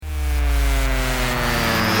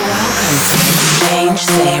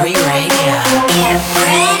Exchange Theory Radio. Get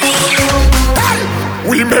ready.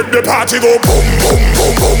 We make the party go boom, boom,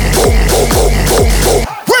 boom, boom, boom, boom, boom, boom, boom.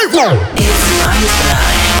 It's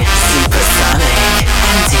mind-blowing, supersonic,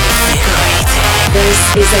 and invigorating. This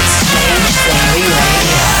is Exchange Theory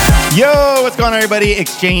Radio. Yo, what's going on, everybody?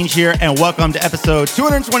 Exchange here, and welcome to episode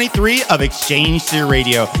 223 of Exchange Theory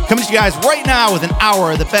Radio. Coming to you guys right now with an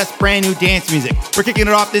hour of the best brand new dance music. We're kicking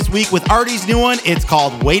it off this week with Arty's new one. It's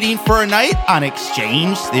called Waiting for a Night on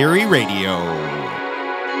Exchange Theory Radio.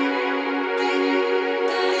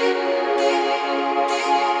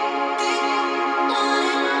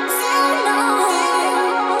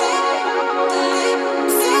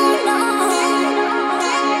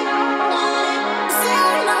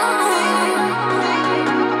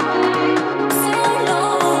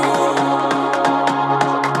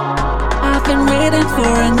 For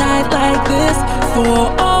a night like this,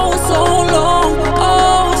 for oh so long,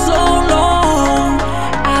 oh so long.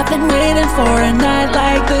 I've been waiting for a night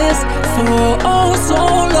like this, for oh so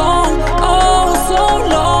long, oh so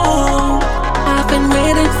long. I've been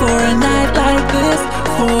waiting for a night like this,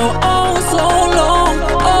 for oh so long,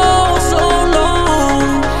 oh so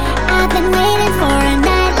long. I've been waiting for a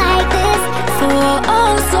night like this, for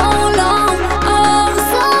oh so long, oh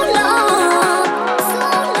so long, so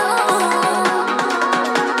long.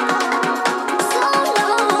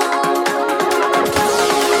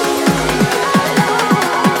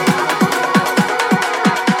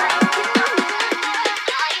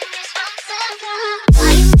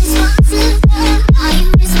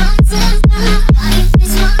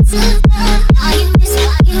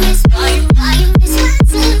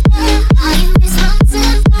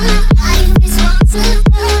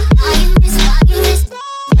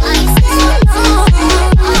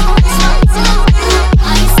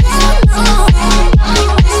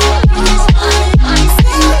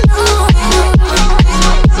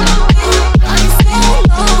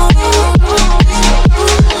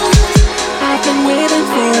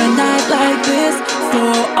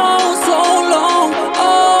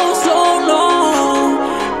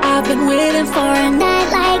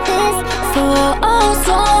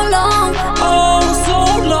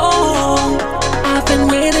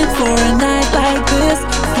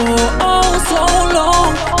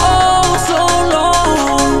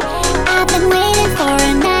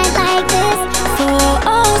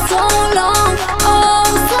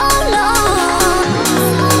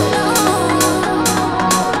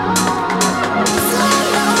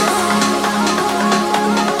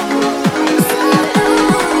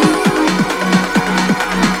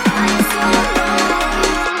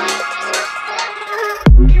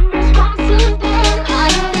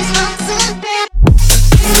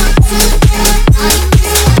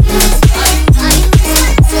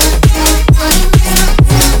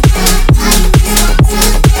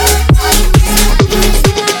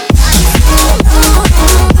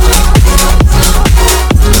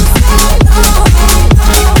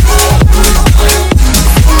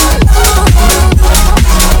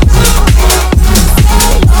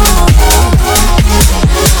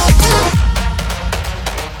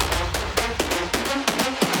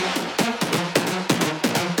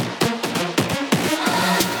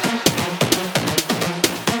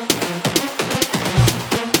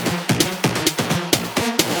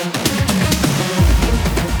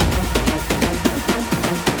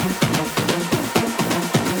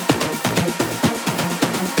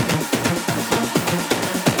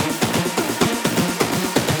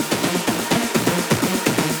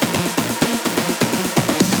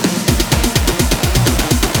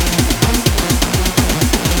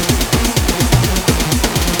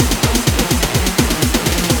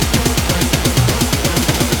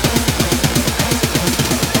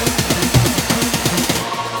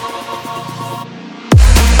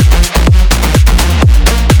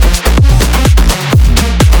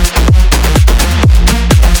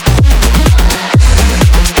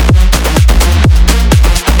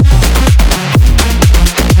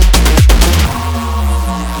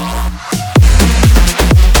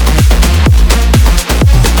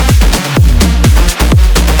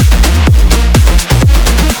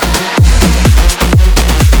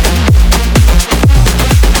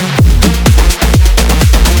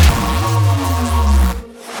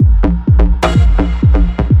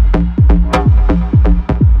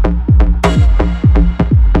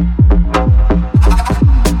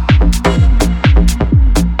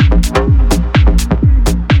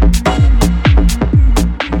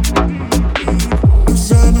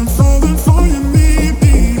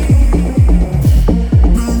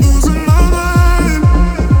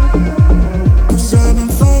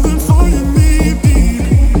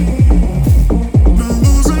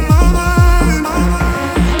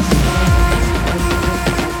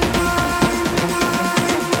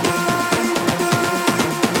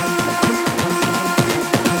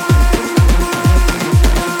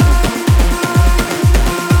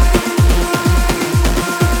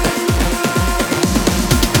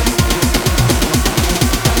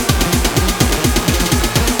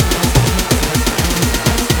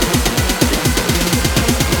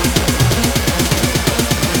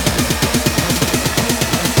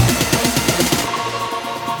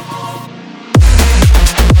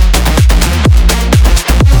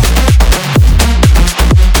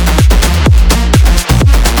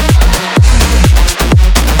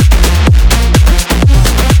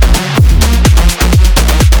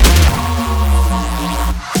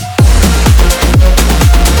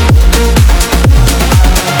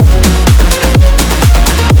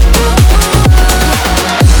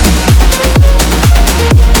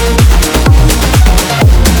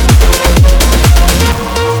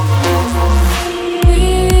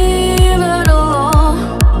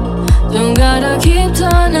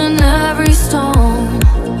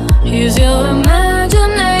 Use your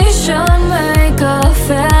imagination, make a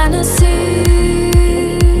fantasy.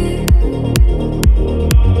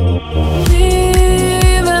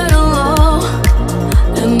 Leave it alone.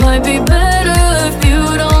 It might be better if you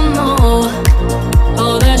don't know.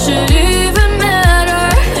 All that should even matter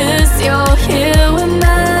is you're here with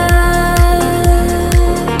me.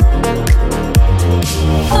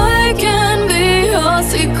 I can be your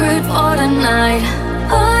secret for the night.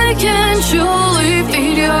 I can truly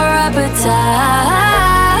feed your appetite.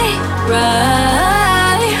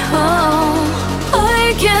 Right home.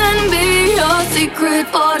 I can be your secret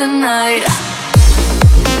for the night.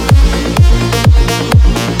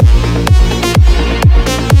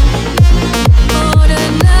 For the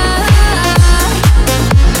night.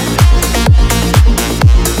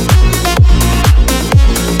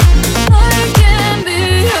 I can be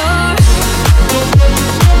your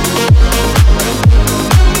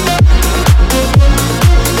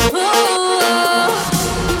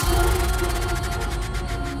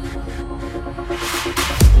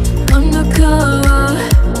undercover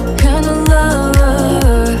kind of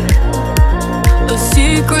lover, a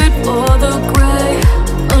secret for the gray.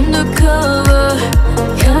 Undercover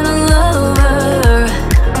kind of lover,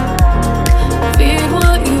 feed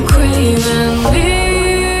what you crave and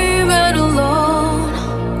leave it alone.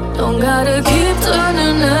 Don't gotta keep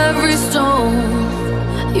turning every stone.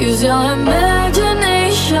 Use your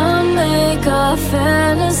imagination, make a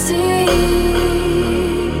fantasy.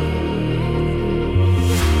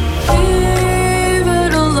 Leave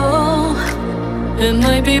it alone. It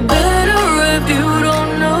might be better if you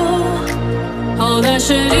don't know. All that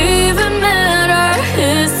should even matter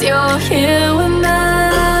is you're here with me.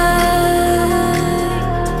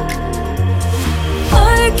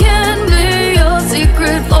 I can be your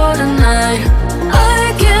secret for the night.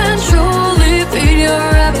 I can truly feed your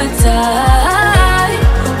appetite.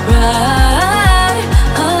 Right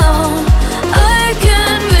on. I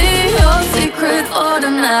can be your secret for the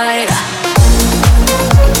night.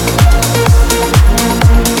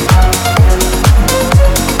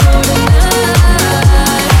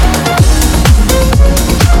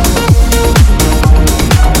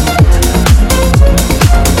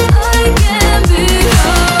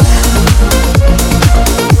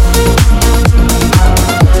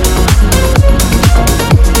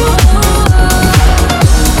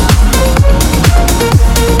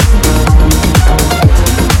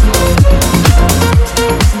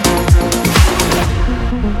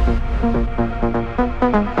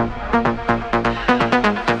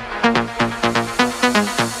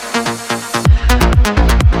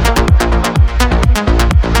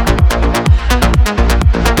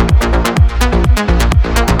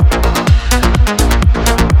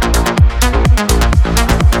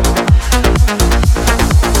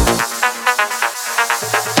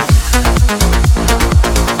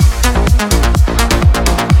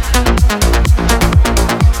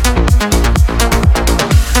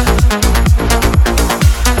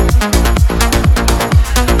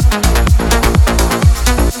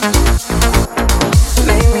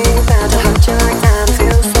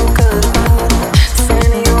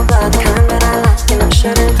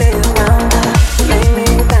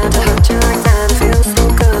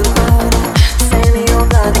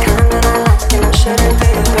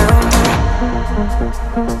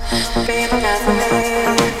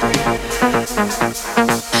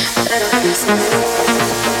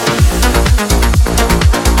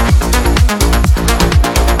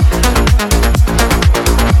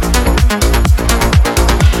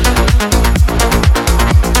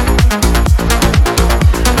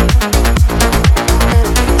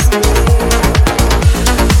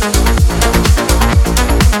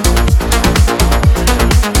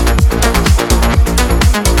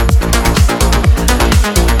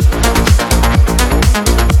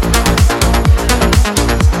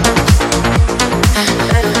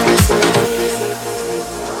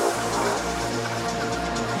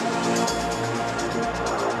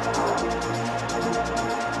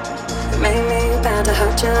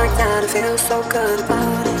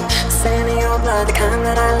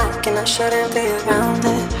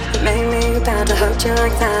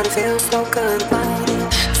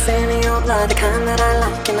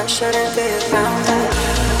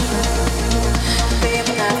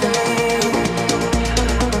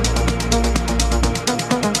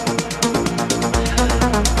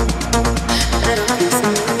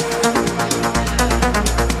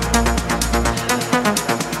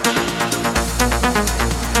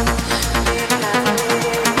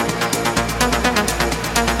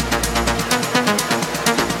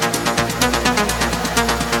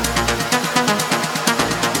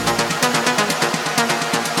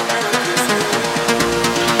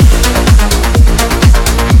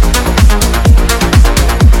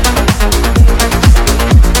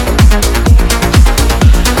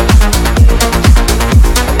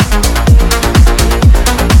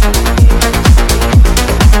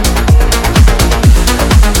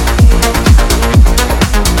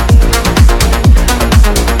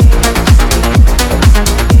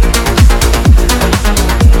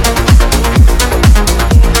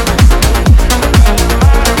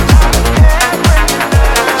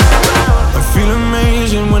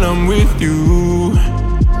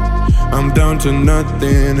 to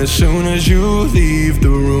nothing as soon as you leave the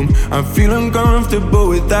room. I feel uncomfortable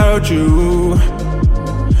without you,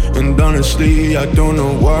 and honestly I don't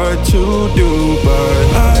know what to do.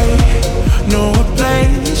 But I know a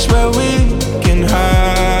place where we can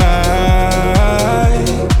hide.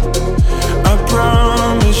 I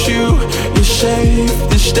promise you, you're safe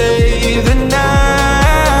to stay the night.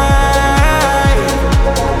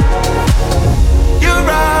 You're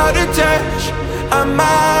out of touch, I'm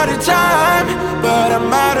out of time, but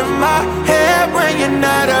I'm out of my head when you're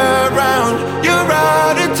not around. You're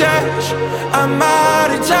out of touch, I'm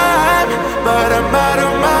out of time, but I'm out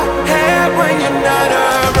of my head when you're not around.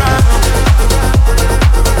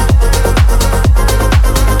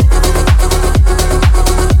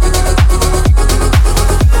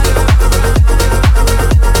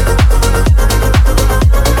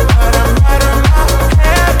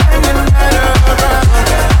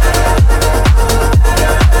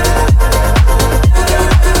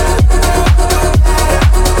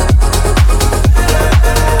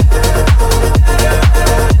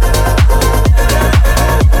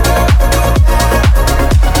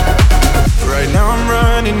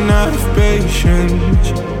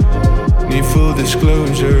 Need full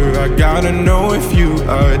disclosure, I gotta know if you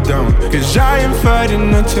are down, 'cause I am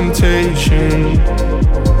fighting the temptation.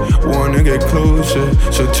 Wanna get closer,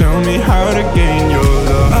 so tell me how to gain your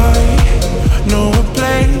love. I know a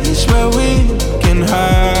place where we can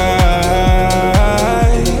hide.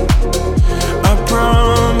 I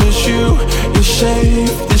promise you, you're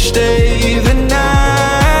safe to stay the night.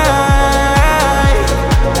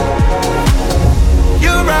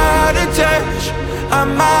 You're out of touch,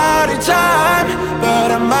 I'm out of time,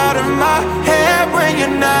 but I'm out of my head when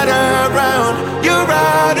you're not around. You're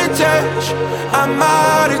out of touch, I'm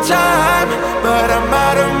out of time, but I'm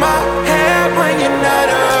out of my head when you're not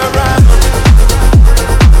around.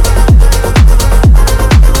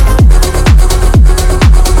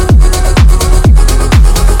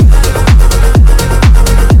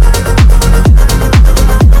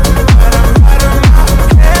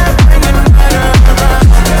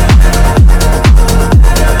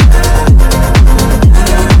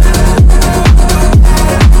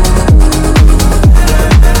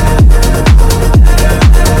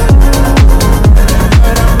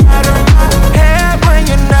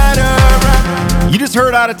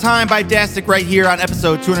 Heard Out of Time by Dastic right here on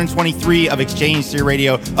episode 223 of Exchange Theory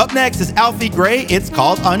Radio. Up next is Alfie Gray. It's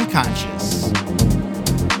called Unconscious.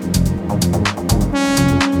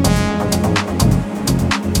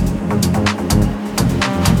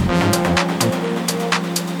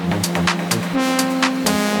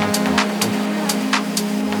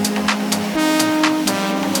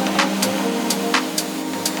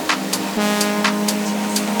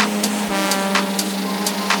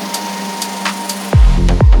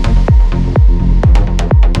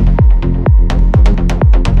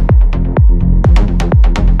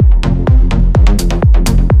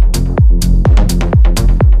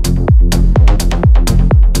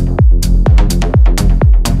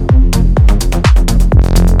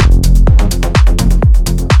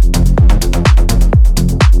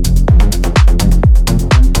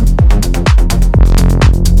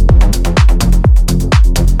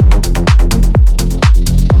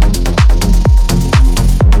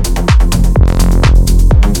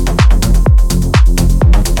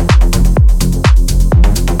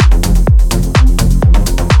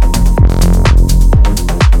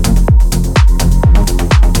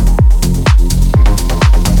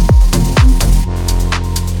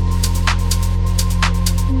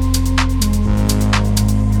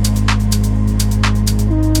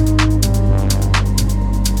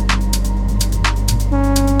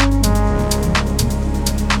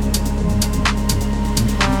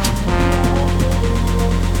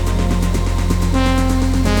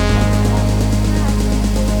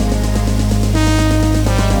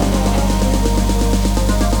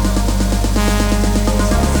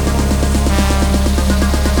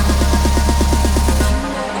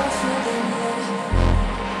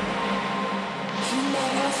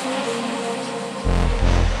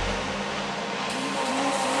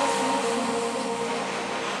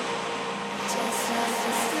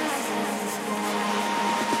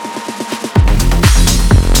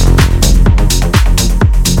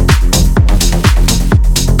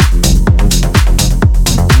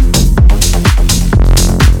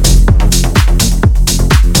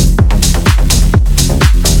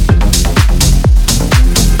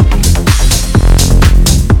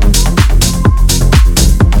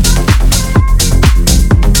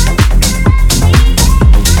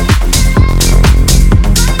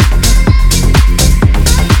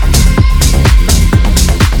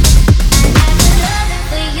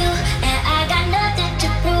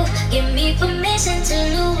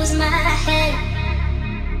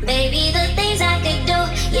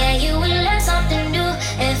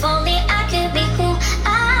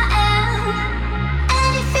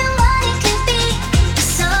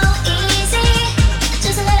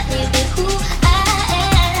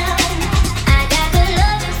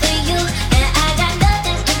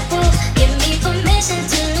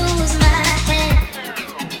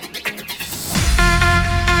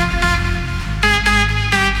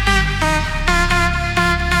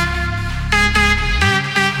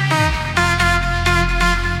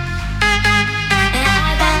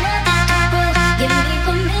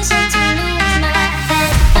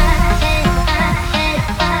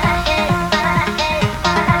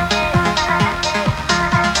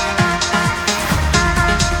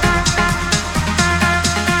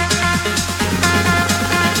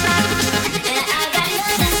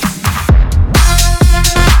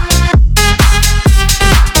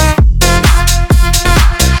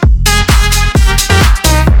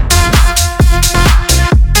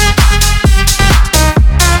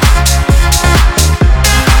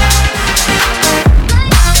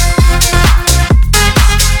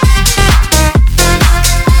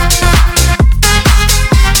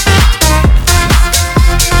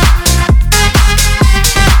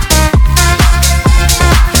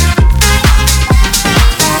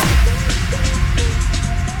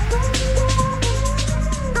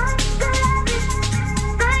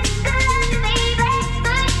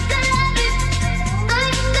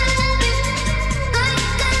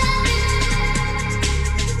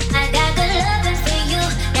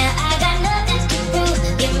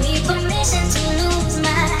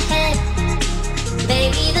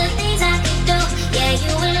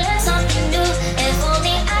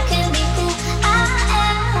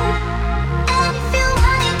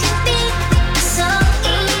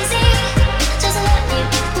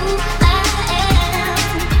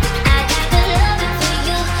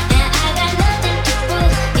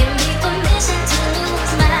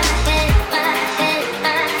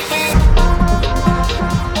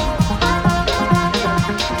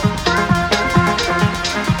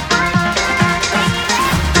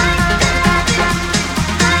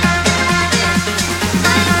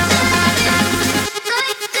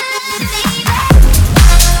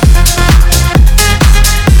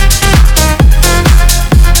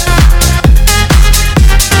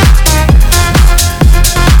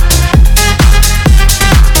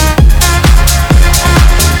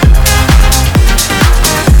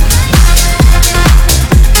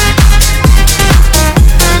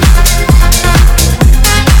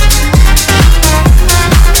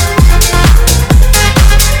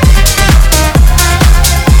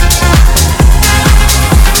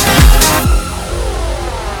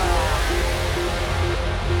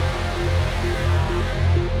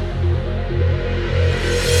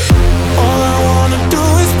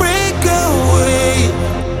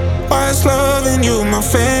 my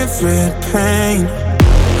favorite pain.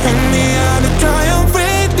 Hang me out to dry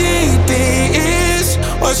already. This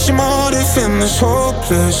what's your motive in this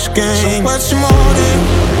hopeless game? So what's your motive?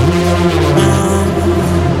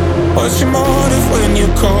 What's your motive when you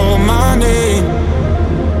call my name?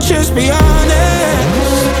 Just be honest.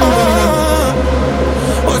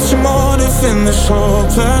 What's your motive in this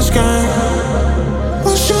hopeless game?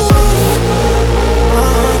 What's your motive?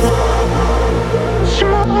 What's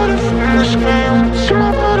your motive in this game? What's your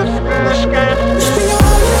motive in this game? Just be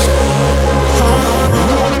honest.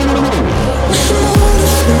 What's your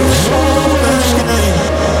motive in this hopeless game?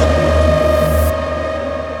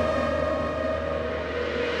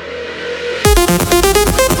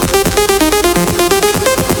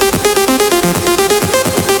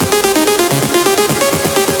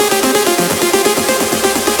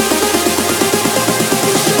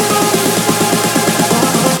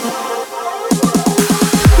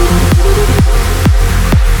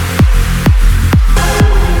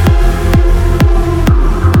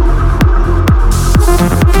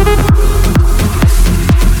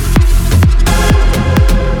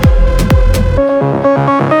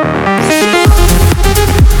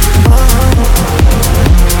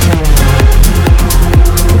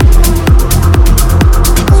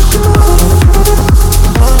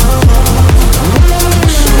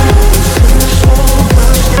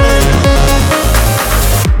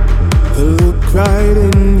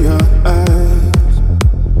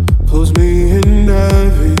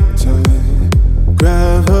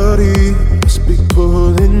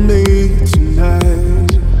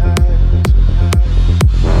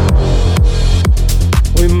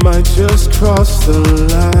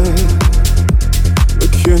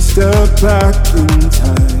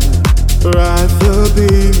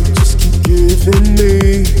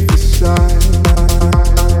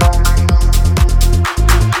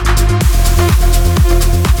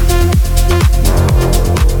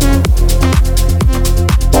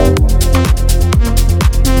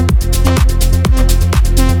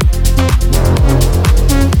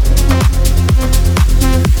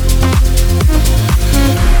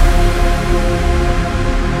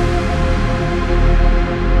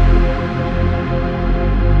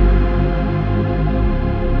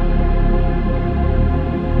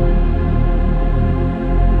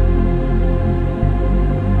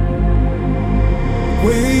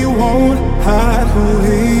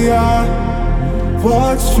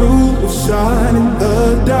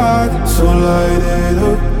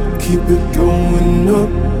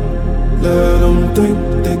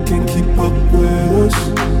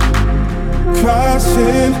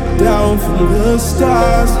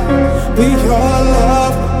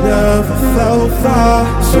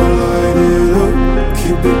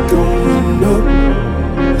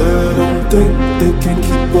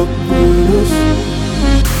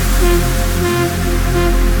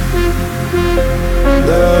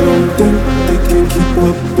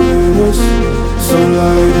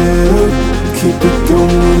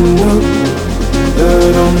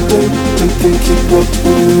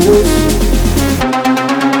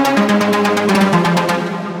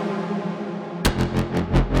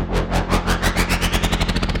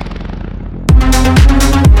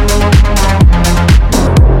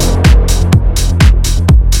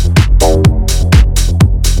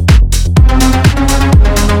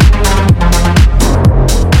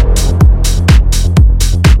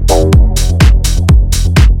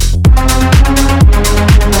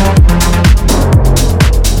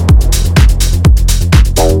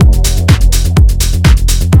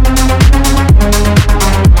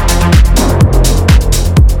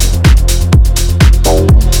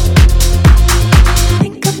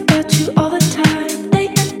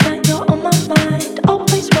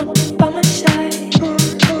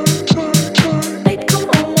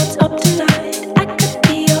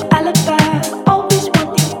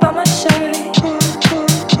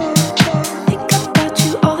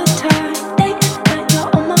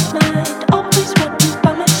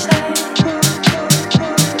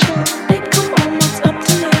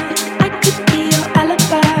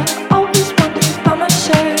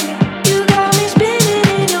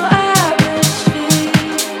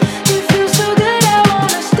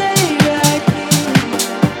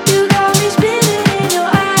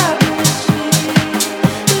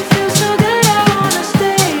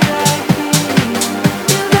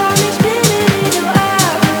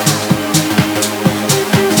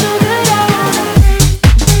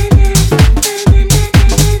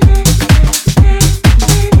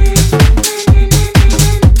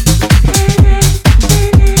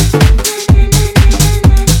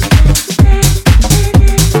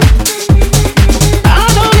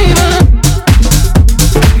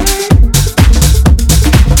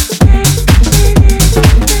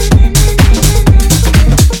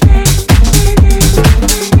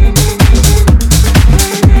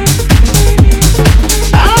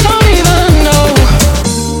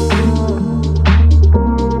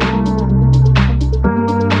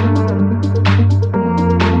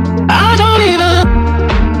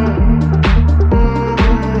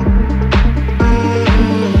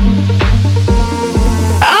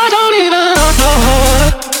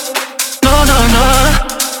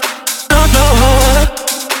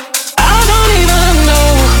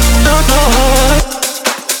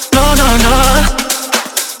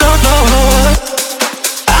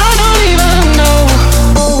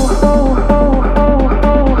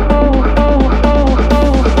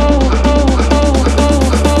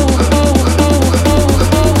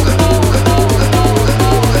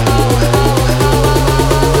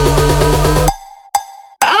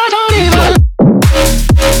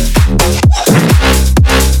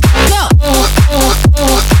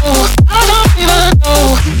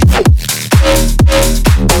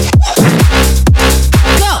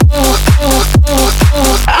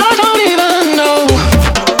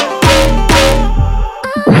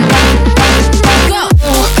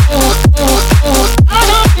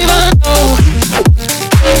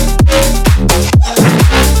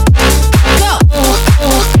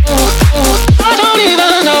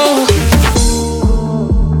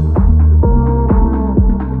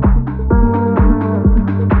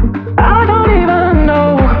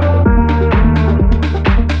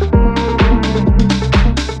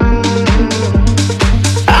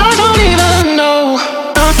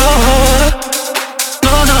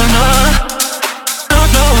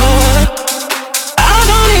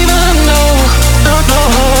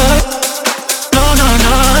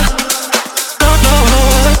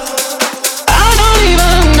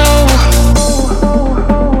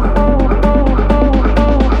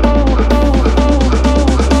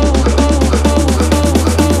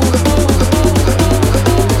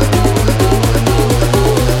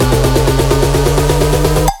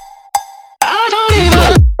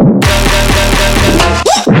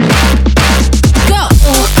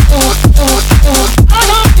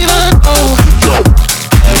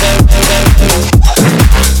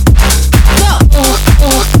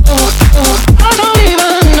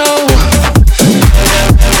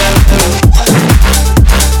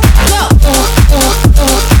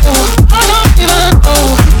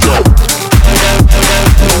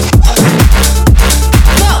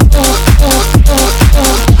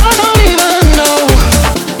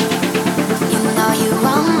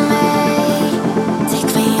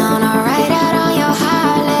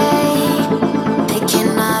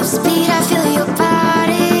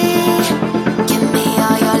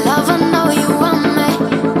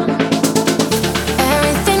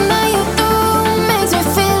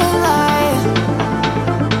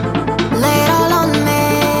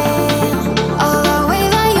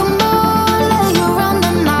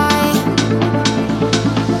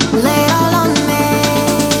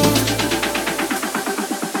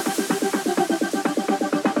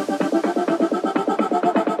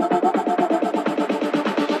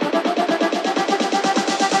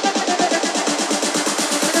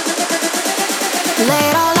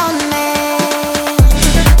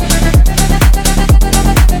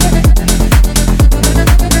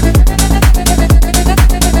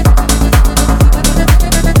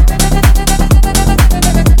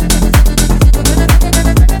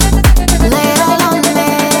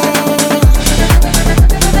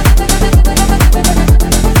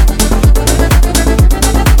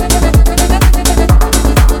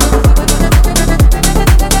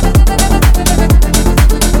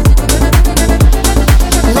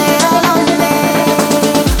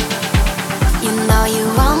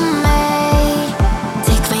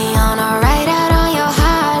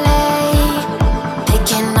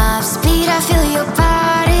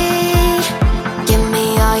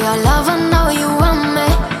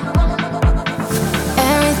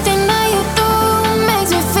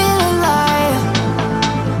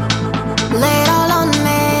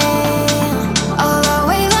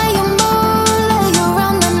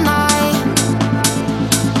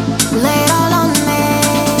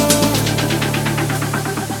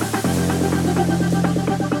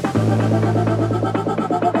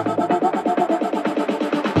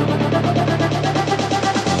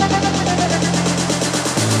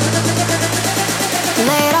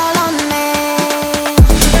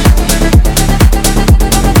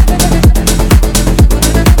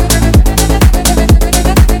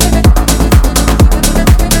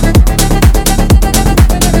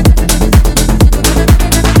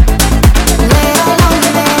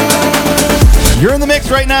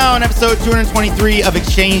 Right now on episode 223 of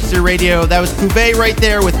Exchange Theory Radio. That was Cuvée right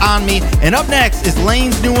there with On Me. And up next is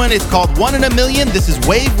Lane's new one. It's called 1 in a Million. This is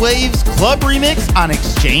Wave Waves Club Remix on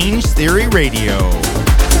Exchange Theory Radio.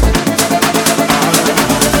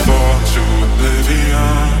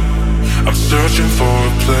 I'm searching for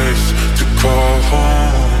a place to call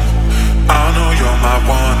home. I know you're my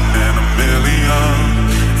 1 in a million,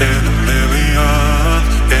 in a million,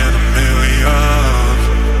 in a million.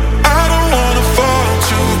 I don't wanna fall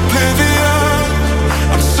to oblivion.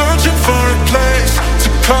 I'm searching for a place to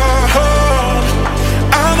call home.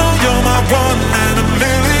 I know you're my 1 in a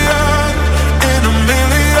million, in a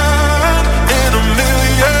million, in a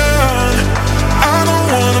million. I don't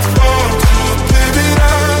wanna fall to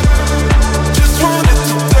oblivion. Just wanted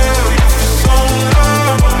to tell you for so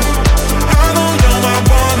long. I know you're my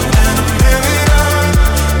 1 in a million,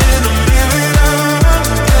 in a million,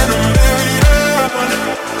 in a million.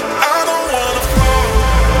 I don't wanna fall.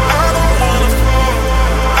 I don't wanna fall.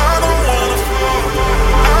 I don't wanna fall.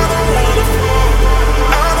 I don't wanna fall.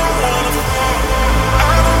 I don't wanna fall.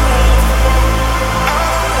 I don't wanna fall.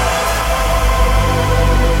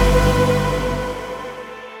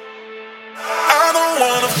 I don't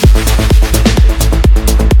wanna fall.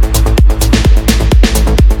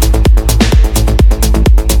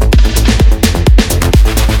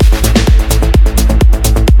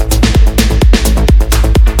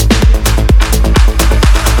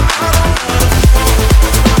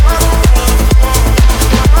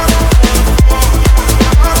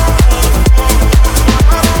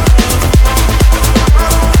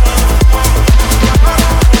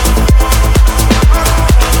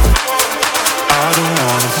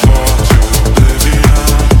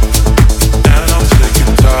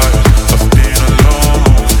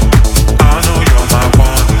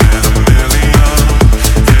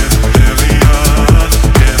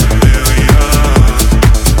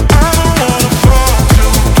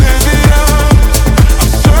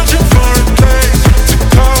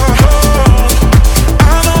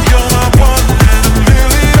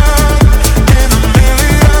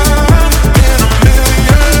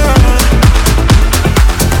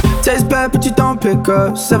 Pick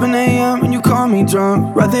up 7 a.m. when you call me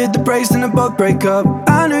drunk. Rather hit the brakes than a boat break up.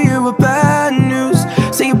 I knew you were bad news.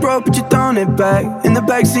 Say you broke but you throwing it back. In the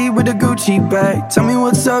backseat with a Gucci bag. Tell me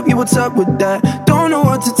what's up, yeah, what's up with that? Don't know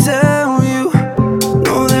what to tell you.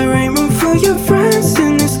 No, there ain't room for your friends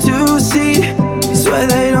in this two-seat. Swear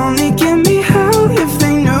they'd only give me hell if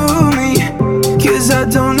they knew me. Cause I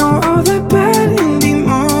don't know all the bad indie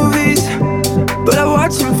movies, but I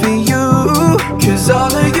watch them for you. Cause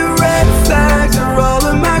all of your red flags are all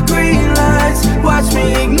of my green lights. Watch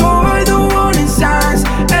me ignore the warning signs.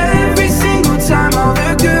 Every single time all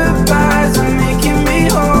the goodbyes are making me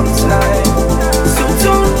hold tight. So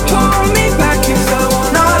don't hold me back, cause I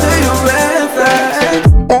want all of your red flags.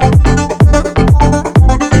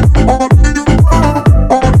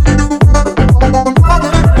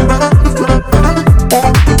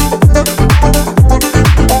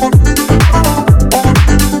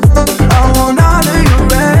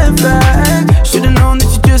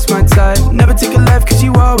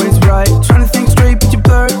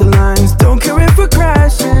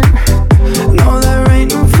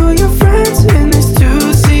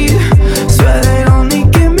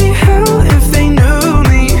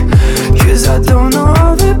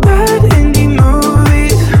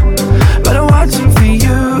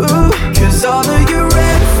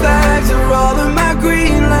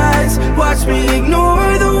 watch me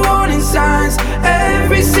ignore the warning signs.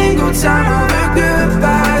 Every single time all the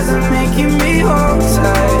goodbyes are making me hold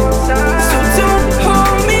tight. So don't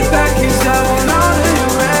hold me back, 'cause I want all of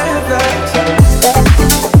your red flags.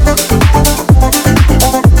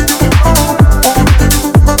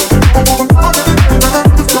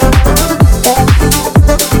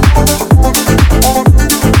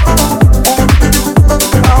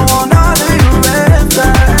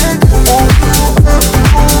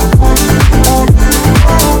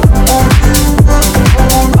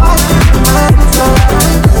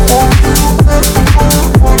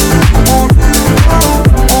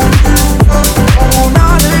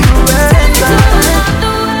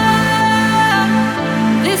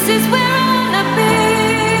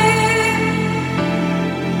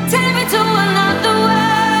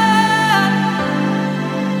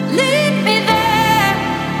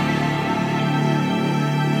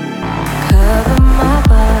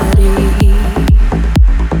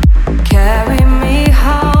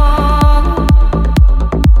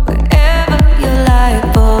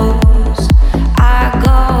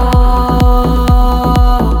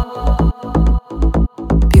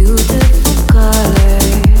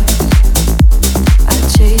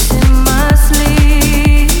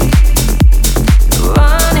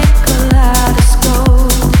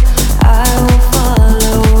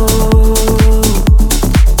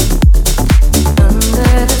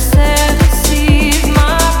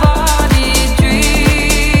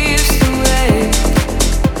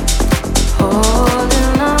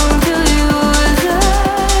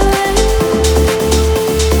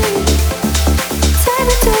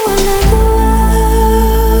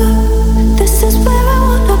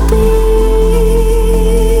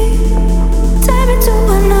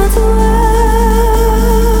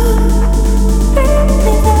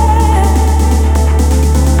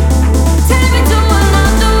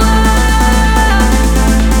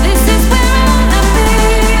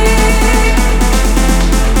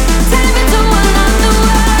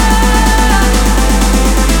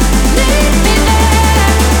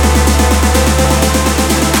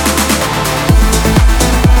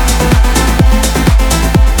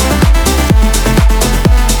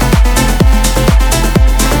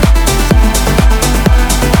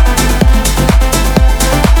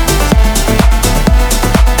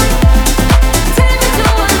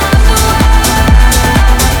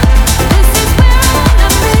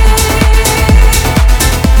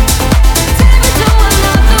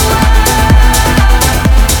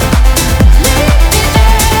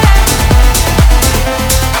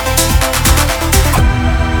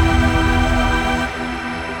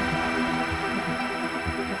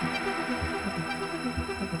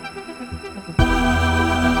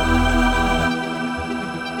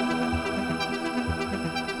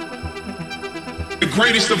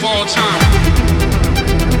 Greatest of all time.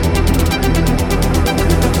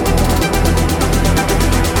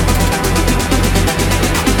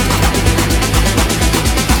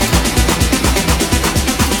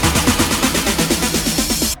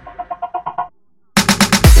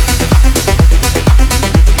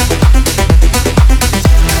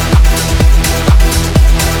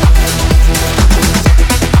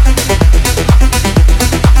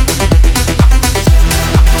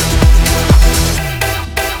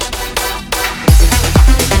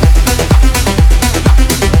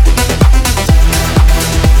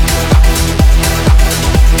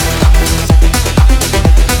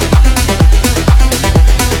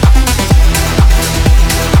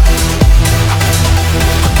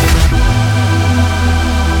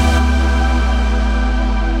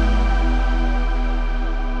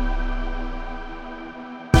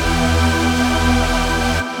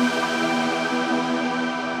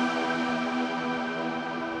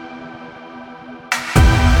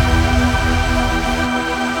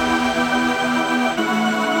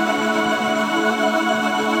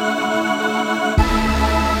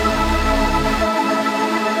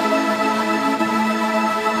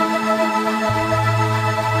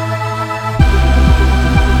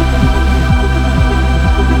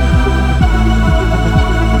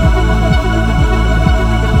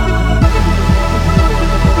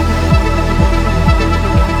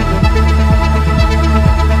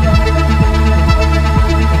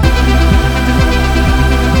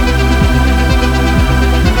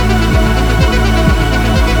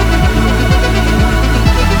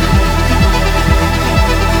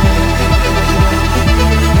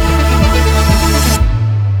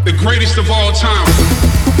 Greatest of all time.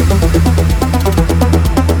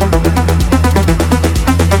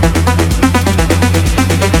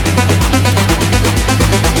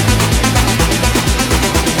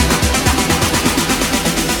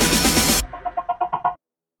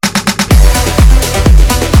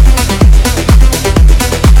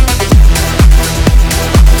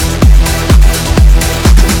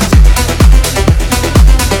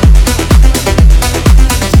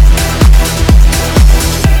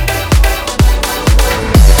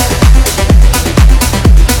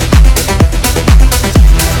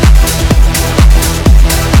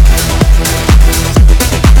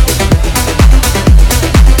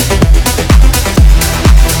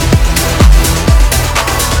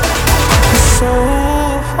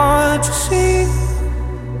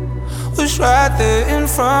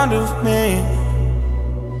 fond of me.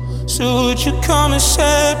 So would you come and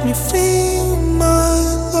set me free, my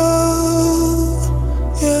love?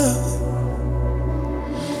 Yeah.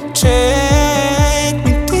 Take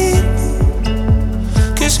me deep,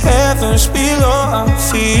 'cause heaven's below our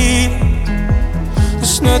feet.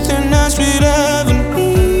 There's nothing else we'd ever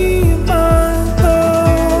need, my love.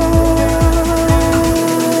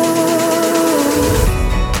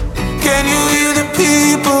 Can you hear the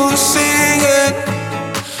people singing?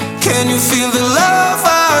 Can you feel the love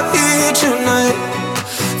out here tonight?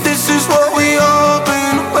 This is what we all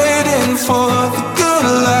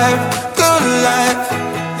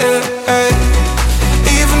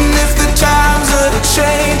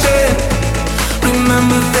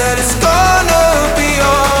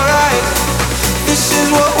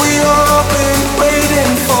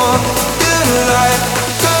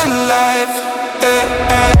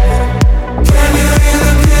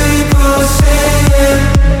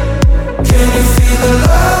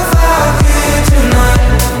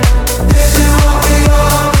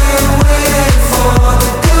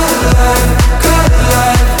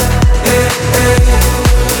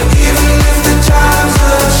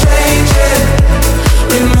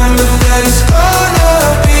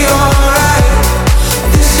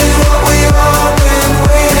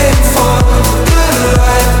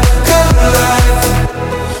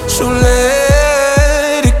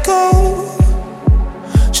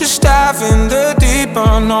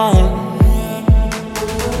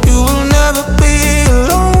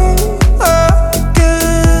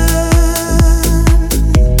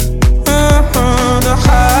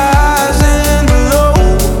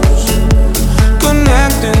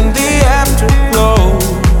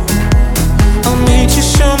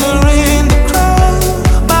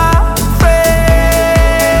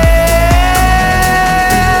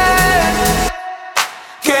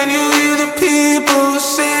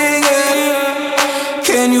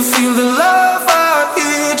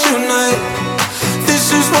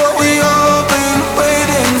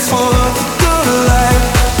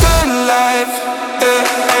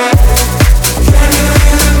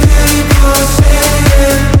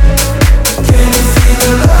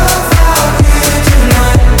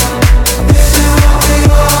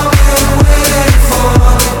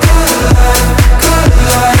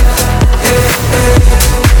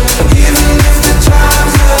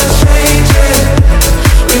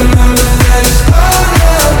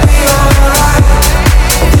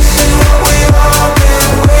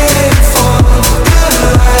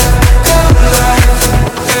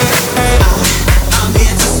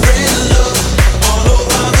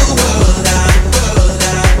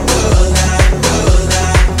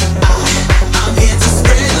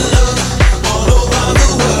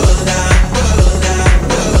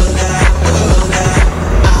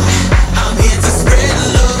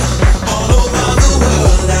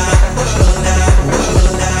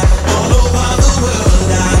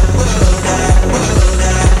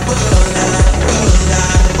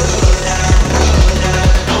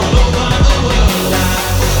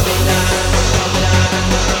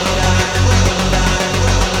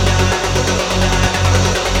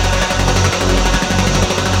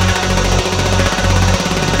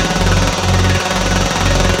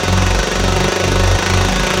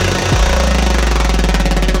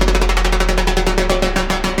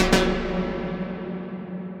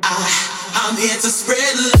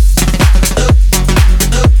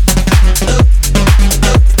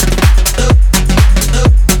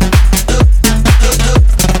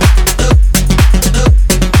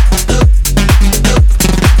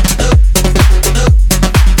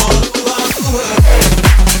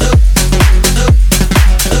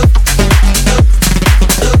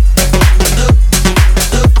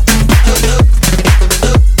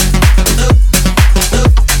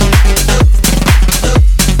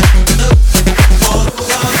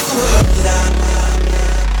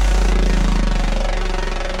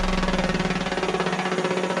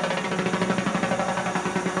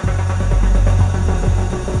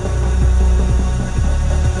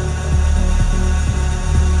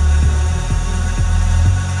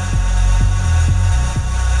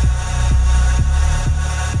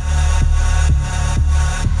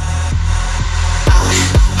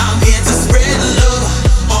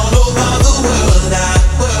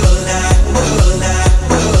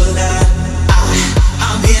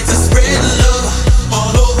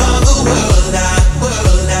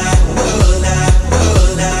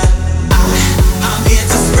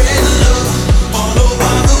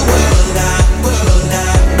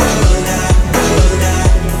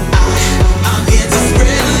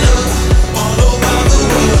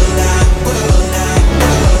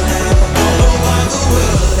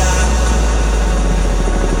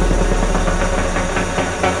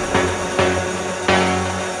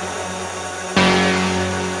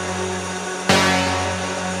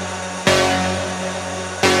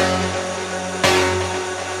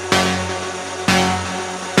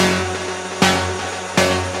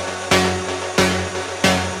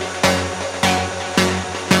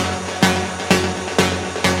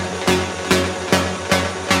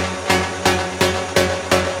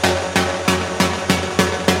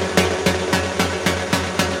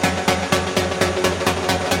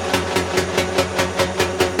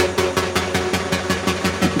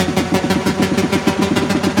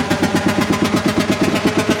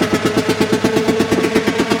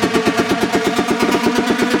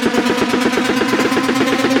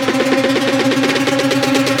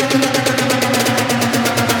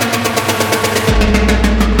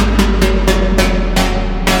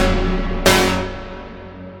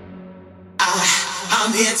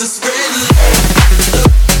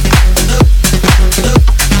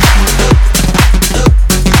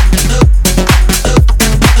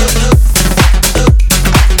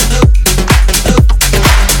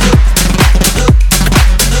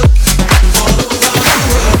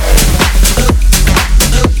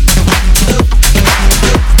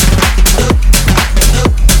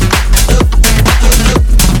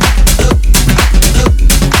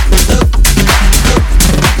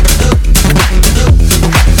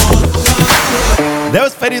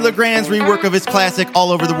Grand's rework of his classic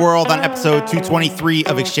All Over the World on episode 223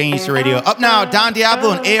 of Exchange to Radio. Up now, Don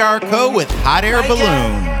Diablo and AR Co with Hot Air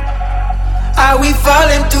Balloon. Are we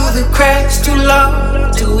falling through the cracks too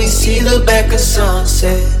long? Do we see the back of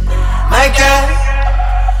sunset? My God,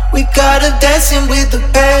 we got her dancing with the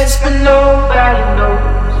past, but nobody knows.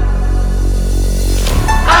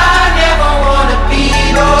 I never wanna be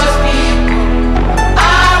those people.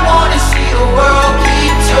 I wanna see the world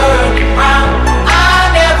keep turning round.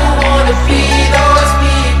 I never wanna be those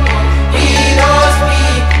people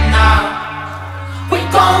now. We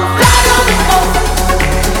gon' fly on the moon.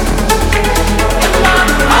 In my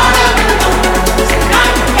heart of the moon.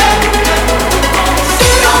 Tonight,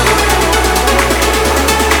 sit on the moon.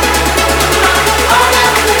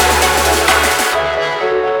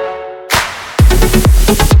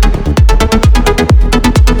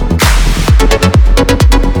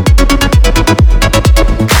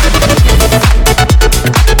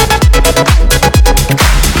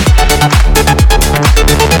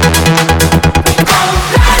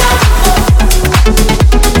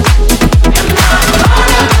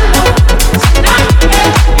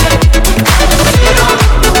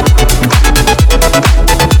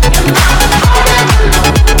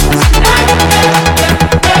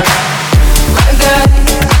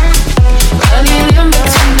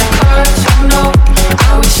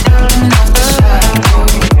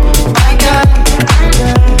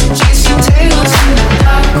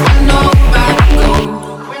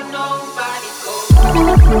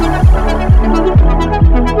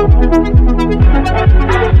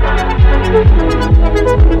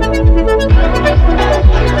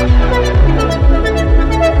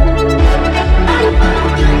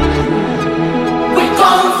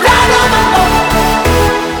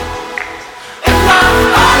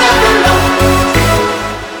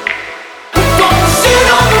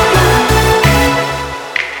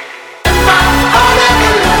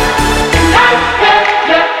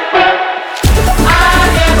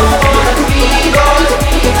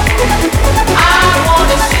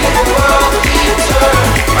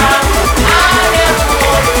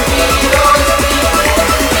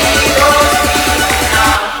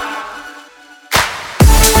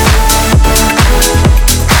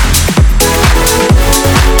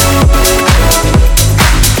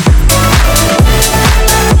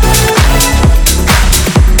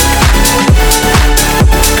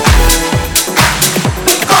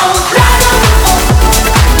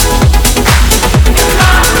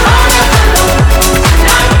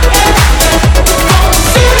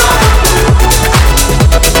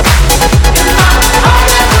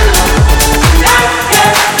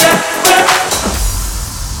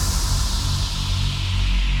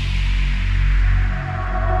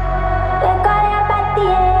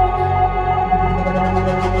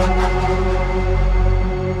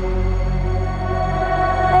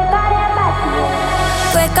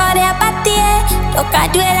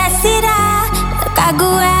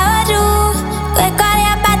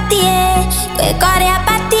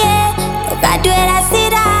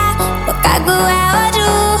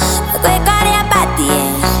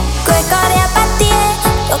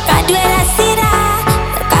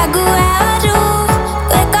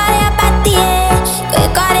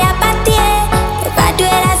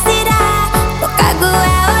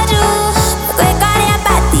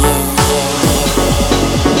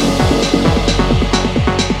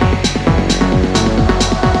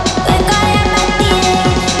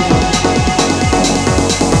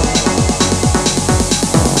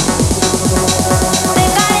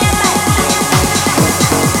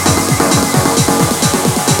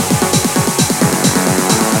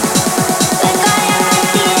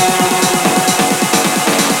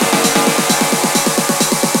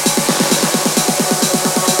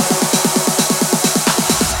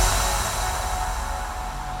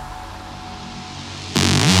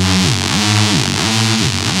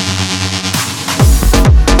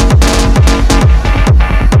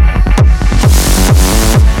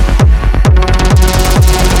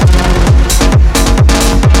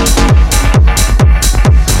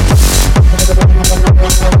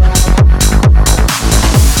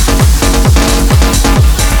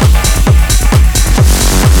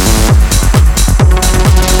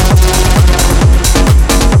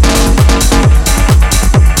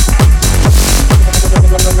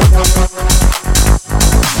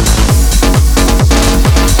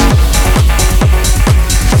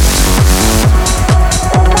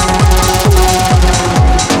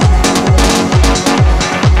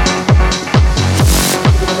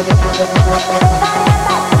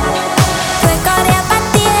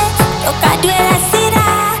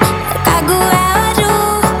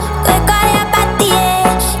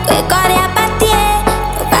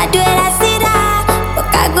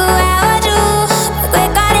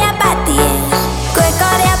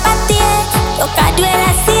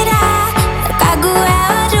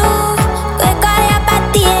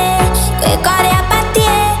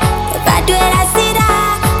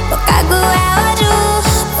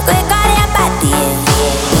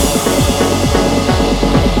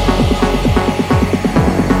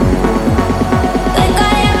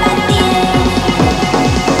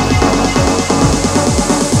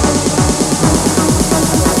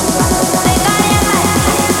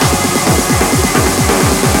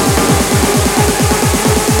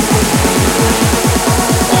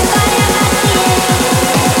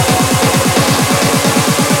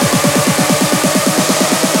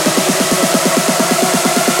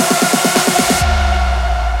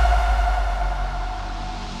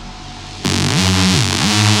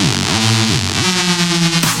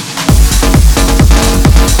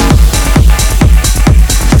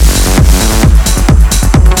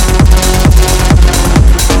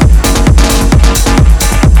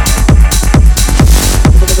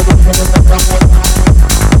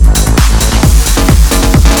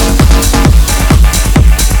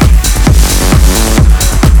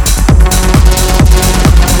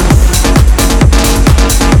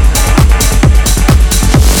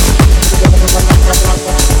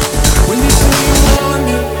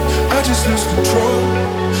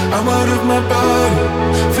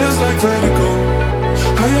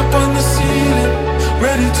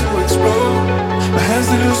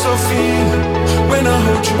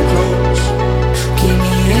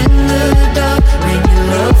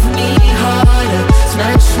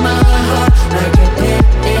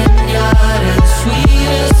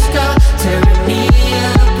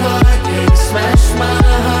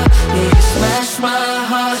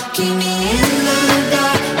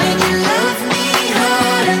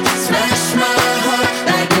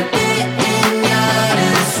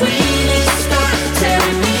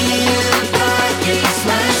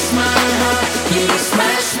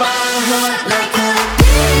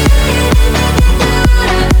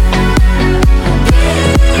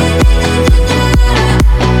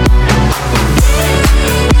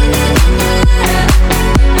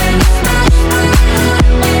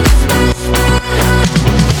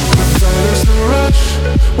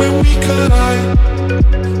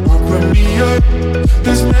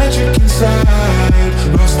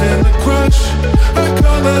 heart, lost in the crush. I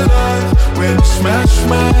come alive when you smash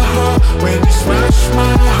my heart, when you smash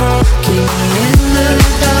my heart. Keep me in the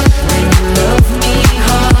dark when you love me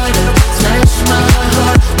harder. Smash my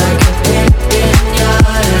heart like a pit in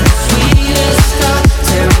yard and the sweetest start.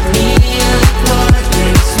 Tear me apart,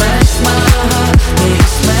 yeah, you smash my heart, yeah, you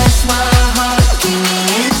smash my heart. Keep me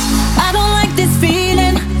in. I don't like this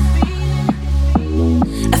feeling,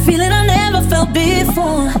 a feeling I never felt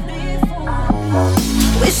before.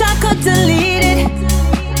 Wish I could delete it.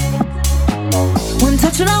 When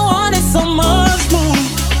touching I wanted so much more.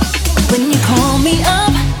 When you call me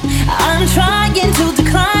up, I'm trying to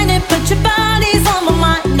decline it, but your body's on my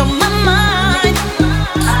mind, on my mind.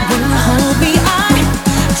 When you hold me, I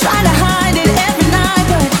try to hide it every night,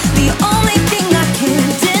 but the only thing I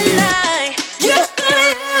can't deny, you,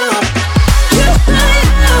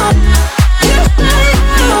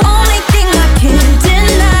 the only thing I can't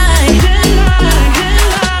deny,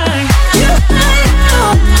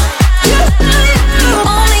 the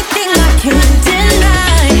only thing I can't deny,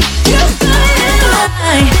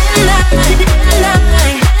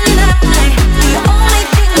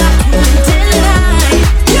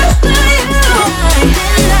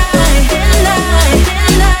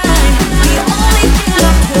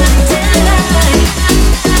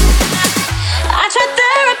 I tried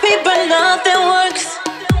therapy but nothing works.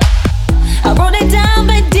 I wrote it down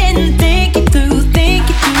but didn't think it through,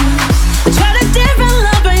 I tried a different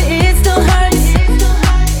love but it still hurts.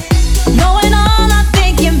 Knowing all I'm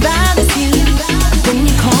thinking about is you. When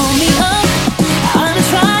you call me up, I'm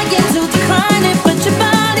trying to decline it, but your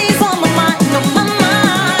body's on my mind, on my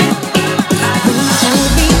mind. When you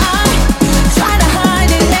hold me, I try to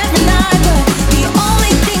hide it every night, but the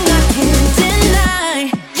only thing I can't deny,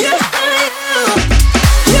 you,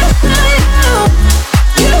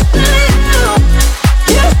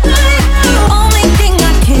 the only thing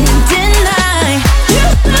I can't deny,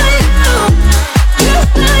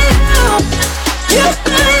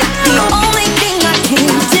 the only thing I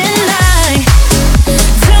can't deny.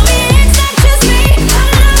 Tell me it's not just me,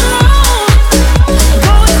 I'm not alone.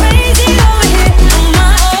 Going crazy over here on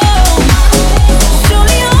my own.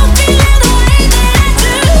 Surely you're feeling the way that I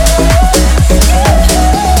do.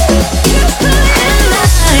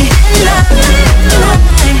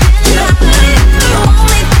 The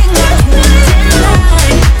only thing I can't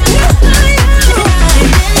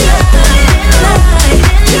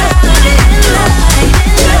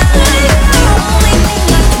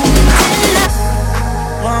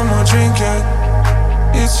One more drink,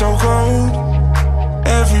 yeah, it's so cold.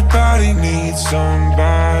 Everybody needs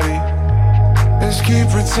somebody. Let's keep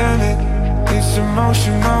pretending it's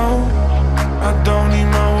emotional. I don't need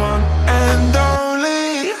no one and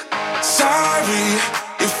only. Sorry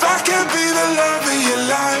if I can't be the love of your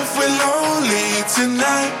life. We're lonely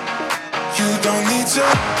tonight. You don't need to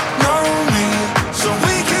know me, so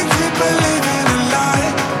we can keep believing a lie.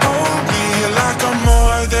 Hold me like I'm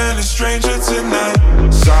more than a stranger tonight.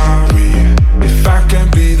 Sorry if I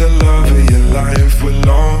can't be the love of your life. We're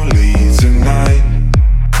lonely tonight.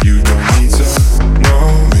 You don't need to know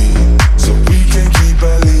me, so we can keep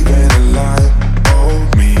believing a lie.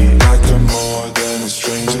 Hold me like I'm more than a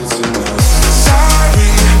stranger tonight.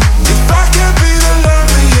 Sorry if I can't be the love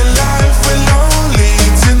of your life. We're lonely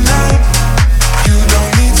tonight. You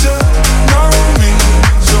don't need to know me,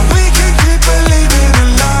 so we can keep believing a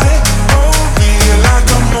lie. Hold me like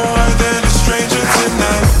I'm more than a stranger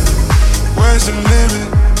tonight. Where's the limit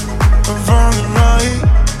of wrong and right?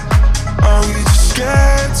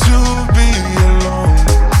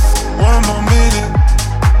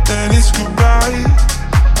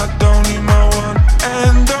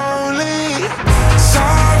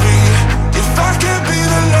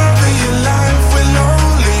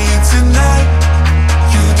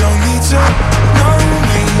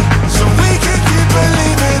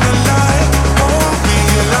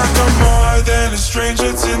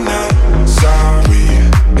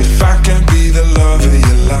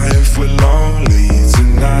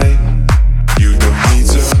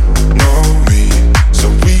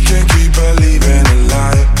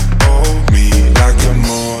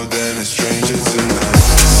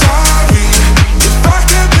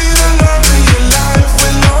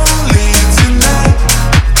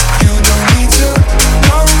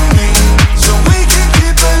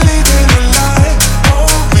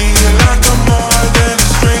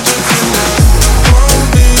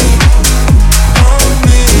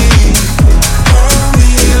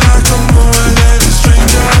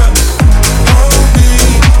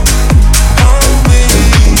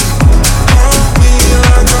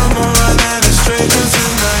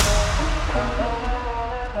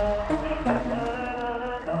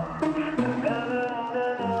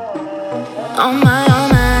 Oh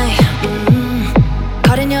my,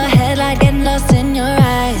 caught in your head like getting lost in your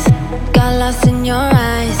eyes. Got lost in your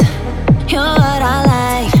eyes. You're what I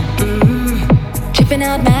like. Tripping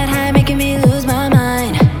out mad high, making me lose my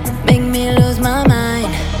mind. Make me lose my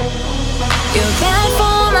mind. You're bad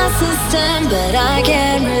for my system, but I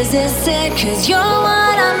can't resist it, 'cause you're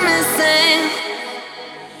what I'm missing.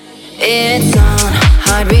 It's on,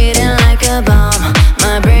 heart beating like a bomb.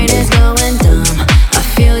 My brain is going dumb. I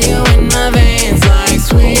feel you in my veins like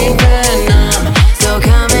sweet venom. So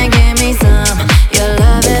come and give me some. Your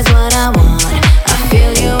love is what I want. I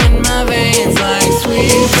feel you in my veins like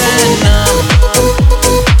sweet venom.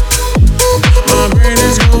 My brain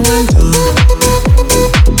is going dumb.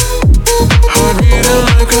 Heart beating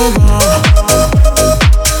like a bomb.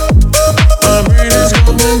 My brain is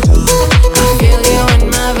going dumb. I feel you in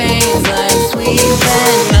my veins like sweet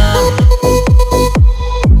venom.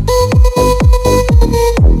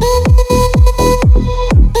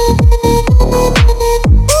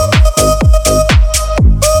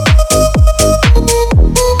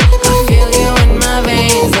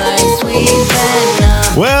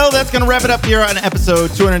 Well, that's going to wrap it up here on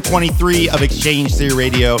episode 223 of Exchange Theory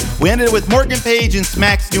Radio. We ended with Morgan Page and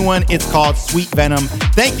Smack's new one. It's called Sweet Venom.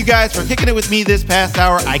 Thank you guys for kicking it with me this past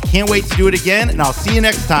hour. I can't wait to do it again, and I'll see you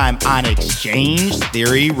next time on Exchange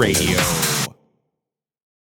Theory Radio.